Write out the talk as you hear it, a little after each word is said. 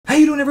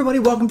everybody?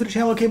 Welcome to the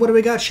channel. Okay, what do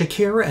we got?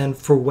 Shakira and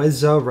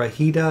Fuerza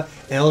Regida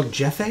El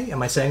Jefe.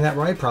 Am I saying that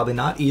right? Probably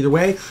not. Either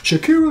way,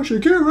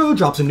 Shakira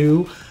drops a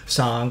new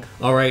song.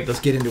 All right, let's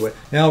get into it.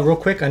 Now, real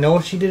quick, I know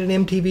she did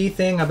an MTV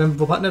thing. I've been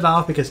putting it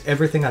off because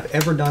everything I've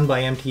ever done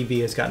by MTV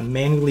has gotten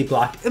manually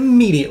blocked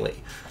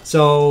immediately.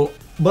 So,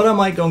 but I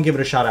might go and give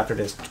it a shot after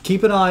this.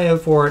 Keep an eye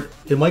out for it.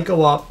 It might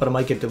go up, but I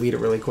might get deleted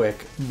really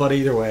quick. But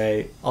either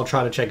way, I'll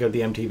try to check out the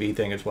MTV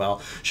thing as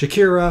well.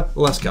 Shakira,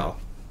 let's go.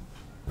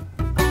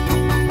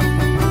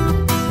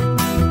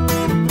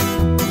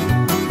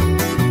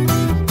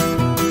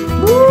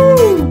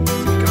 Woo!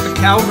 Got the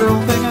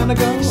cowgirl thing on the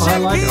go. I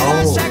like it.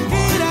 Oh my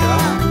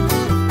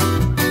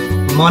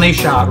God. Money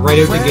shot right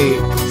out the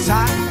gate.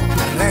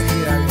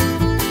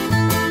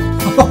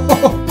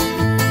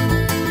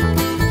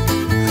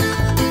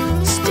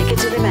 Stick it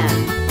to the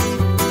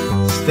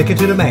man. Stick it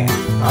to the man.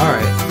 All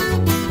right.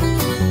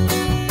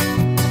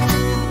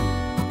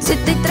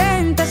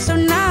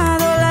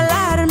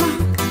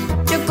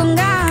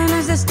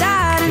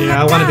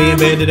 Yeah, I want to be in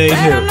bed today too,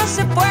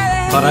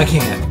 but I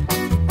can't.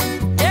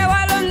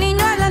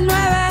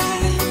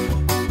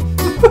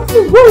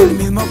 El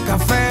mismo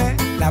café,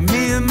 la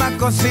misma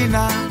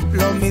cocina,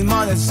 lo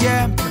mismo de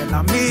siempre,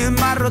 la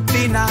misma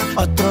rutina.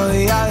 Otro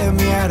día de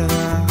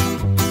mierda,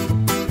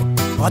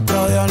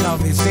 otro día en la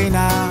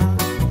oficina.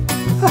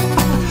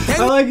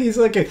 I like he's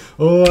like,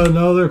 oh,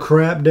 another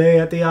crap day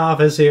at the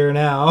office here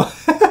now.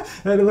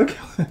 And look,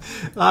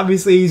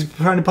 obviously he's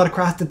trying to put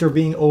across that they're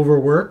being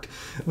overworked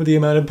with the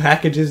amount of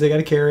packages they got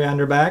to carry on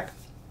their back.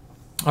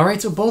 All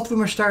right, so both of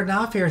them are starting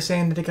off here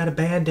saying that they got a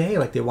bad day.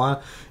 Like they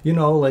want, you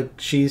know, like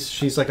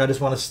she's like, I just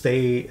want to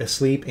stay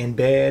asleep in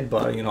bed,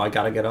 but, you know, I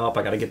got to get up.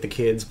 I got to get the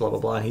kids, blah, blah,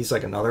 blah. And he's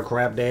like, another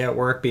crap day at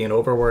work, being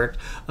overworked.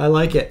 I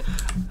like it.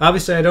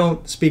 Obviously, I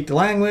don't speak the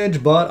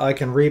language, but I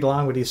can read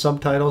along with these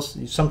subtitles.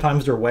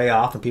 Sometimes they're way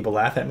off and people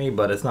laugh at me,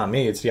 but it's not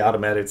me. It's the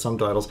automatic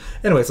subtitles.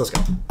 Anyways, let's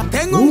go.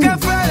 Tengo un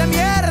café de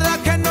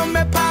mierda que no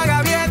me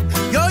paga bien.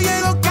 Yo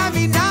llego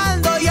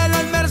caminando y en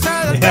el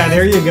Mercedes. Yeah,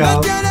 there you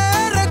go.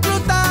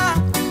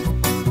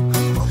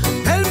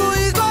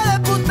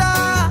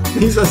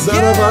 He's a son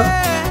of a...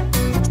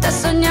 Estás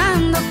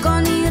soñando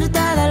con irte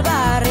del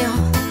barrio.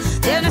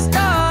 Tienes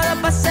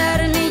todo para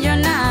ser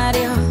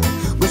millonario.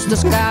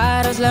 Gustos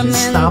caros, la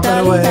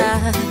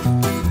mentalidad.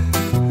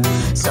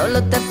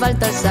 Solo te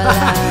falta el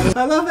salario.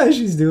 I love how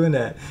she's doing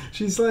that.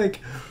 She's like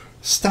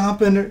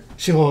stomping.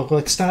 She'll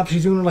like stop.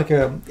 She's doing like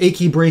a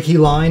achy breaky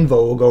line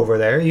vogue over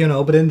there, you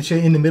know. But in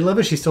the middle of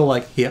it, she's still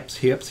like hips,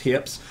 hips,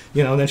 hips.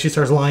 You know. And then she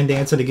starts line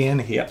dancing again.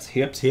 Hips,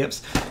 hips,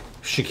 hips.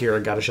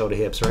 Shakira, gotta show the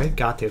hips, right?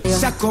 Got to.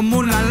 Se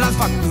acumulan las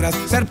facturas,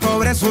 ser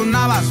pobre es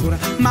una basura.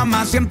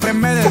 Mamá siempre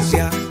me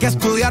decía que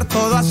estudiar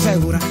todo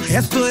asegura.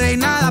 Estudié y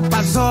nada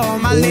pasó,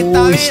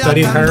 maldita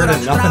vida tan dura.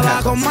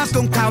 Trabajo más que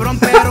un cabrón,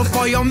 pero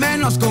pollo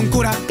menos con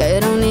cura. Qué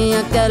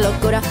ironía, qué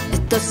locura,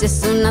 esto sí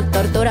es una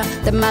tortura.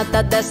 Te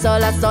matas de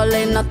sol a sol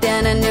y no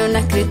tienes ni una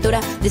escritura.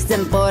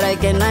 Dicen por ahí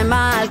que no hay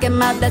mal, que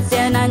más de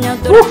 100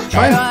 años dura.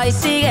 Pero ahí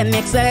sigue mi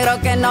ex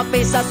suegro que no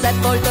pisa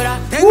sepultura.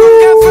 Tengo un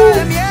café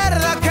de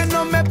mierda que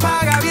no me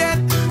paga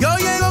bien. Yo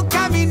llego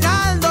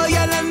caminando y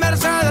en el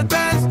Mercedes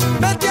Benz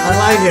me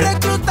tiene de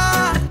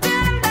reclutar.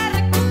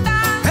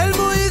 El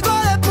muy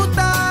hijo de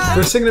puta.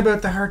 They're singing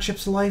about the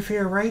hardships of life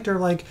here, right? They're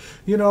like,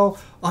 you know,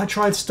 I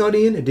tried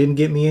studying, it didn't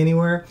get me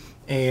anywhere.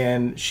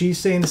 And she's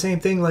saying the same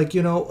thing, like,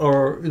 you know,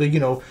 or, you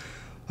know,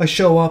 I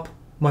show up,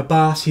 my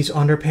boss, he's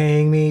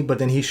underpaying me, but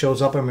then he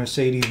shows up in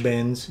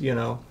Mercedes-Benz, you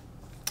know.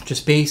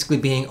 Just basically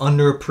being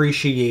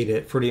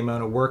underappreciated for the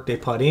amount of work they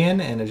put in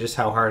and just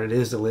how hard it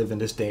is to live in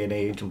this day and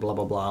age and blah,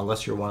 blah, blah,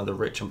 unless you're one of the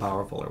rich and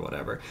powerful or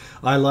whatever.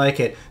 I like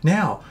it.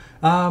 Now,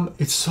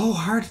 it's so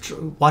hard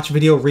to watch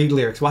video, read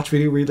lyrics. Watch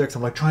video, read lyrics.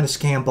 I'm like trying to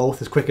scan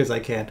both as quick as I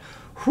can.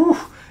 Whew.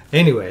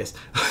 Anyways,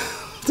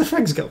 what the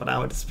frick's going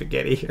on with the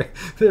spaghetti here?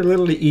 They're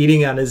literally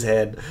eating on his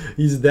head.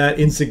 He's that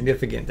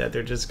insignificant that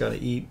they're just going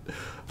to eat.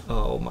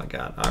 Oh my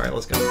God. All right,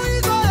 let's go.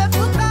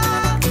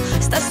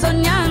 Estás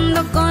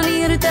soñando con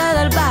irte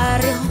del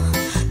barrio.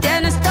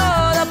 Tienes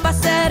todo para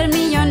ser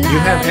millonario. You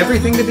have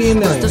everything to be a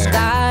millionaire. Tus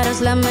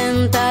caras, la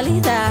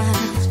mentalidad.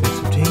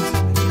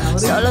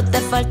 Solo te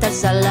falta el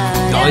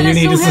salario. All you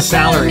need is the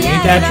salary.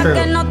 Ain't that true?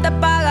 Que no te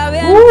paga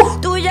bien.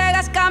 Tú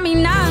llegas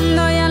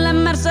caminando y en la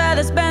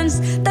Mercedes Benz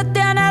te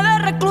tiene de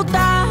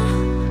reclutar.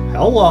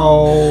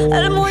 Hello.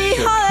 El muy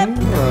hijo de...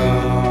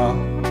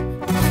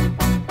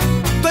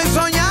 Estoy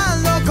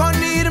soñando con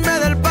irme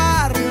del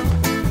barrio.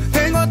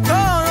 Tengo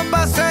todo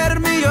para ser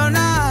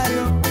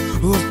millonario.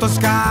 Gustos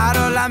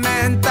caros, la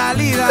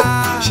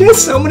mentalidad. She has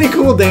so many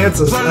cool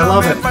dances. I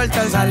love it.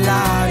 Falta el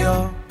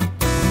salario.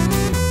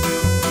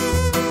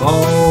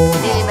 Oh.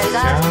 Didi,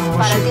 ¿verdad?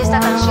 Para ti esta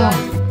canción,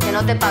 que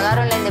no te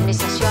pagaron la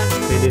indemnización.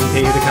 They didn't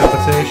pay you the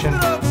compensation.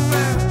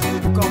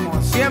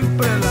 Como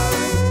siempre la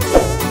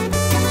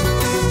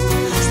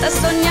Estás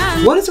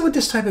soñando. What is it with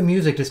this type of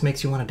music that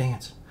makes you want to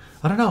dance?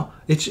 I don't know.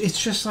 It's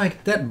just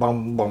like that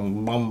boom,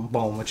 boom, boom,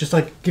 boom. It just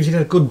like gives you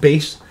that good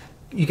bass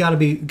you gotta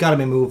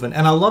be moving.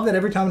 And I love that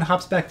every time it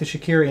hops back to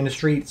Shakira in the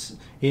streets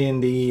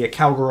in the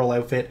cowgirl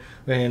outfit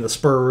and the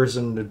spurs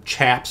and the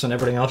chaps and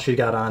everything else she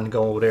got on to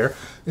go over there.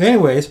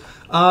 Anyways,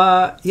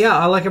 yeah,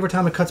 I like every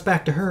time it cuts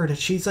back to her that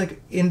she's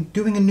like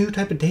doing a new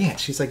type of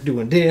dance. She's like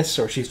doing this,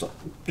 or she's like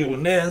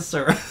doing this,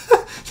 or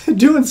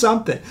doing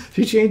something.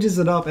 She changes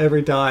it up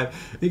every time.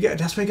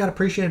 That's what you gotta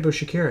appreciate about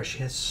Shakira. She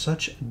has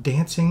such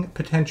dancing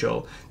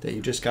potential that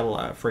you just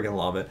gotta friggin'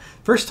 love it.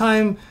 First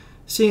time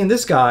seeing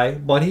this guy,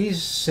 but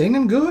he's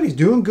singing good. He's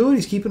doing good.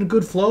 He's keeping a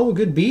good flow, a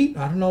good beat.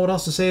 I don't know what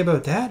else to say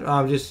about that.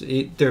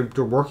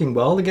 They're working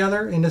well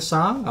together in this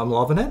song. I'm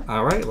loving it.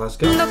 All right, let's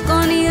go.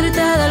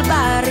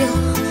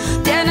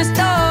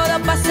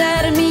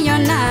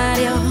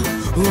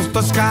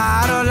 Gustos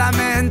caros, la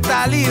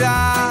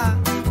mentalidad.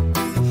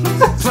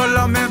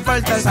 Solo me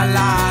falta el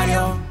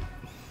salario.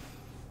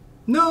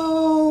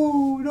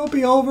 No, don't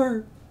be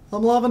over.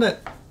 I'm loving it.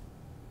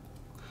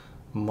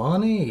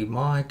 Money,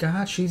 my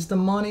God, she's the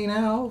money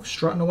now,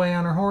 strutting away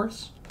on her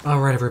horse. All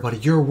right, everybody,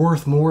 you're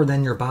worth more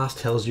than your boss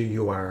tells you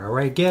you are, all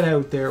right? Get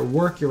out there,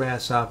 work your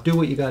ass off, do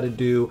what you got to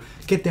do,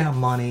 get that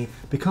money,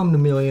 become the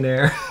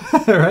millionaire,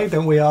 all right?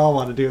 Don't we all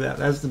want to do that?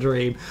 That's the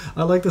dream.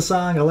 I like the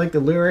song, I like the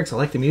lyrics, I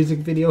like the music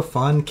video,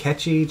 fun,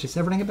 catchy, just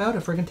everything about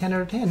it, freaking 10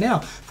 out of 10. Now,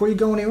 before you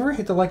go anywhere,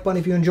 hit the like button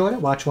if you enjoyed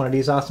it, watch one of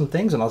these awesome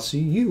things, and I'll see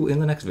you in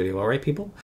the next video, all right, people?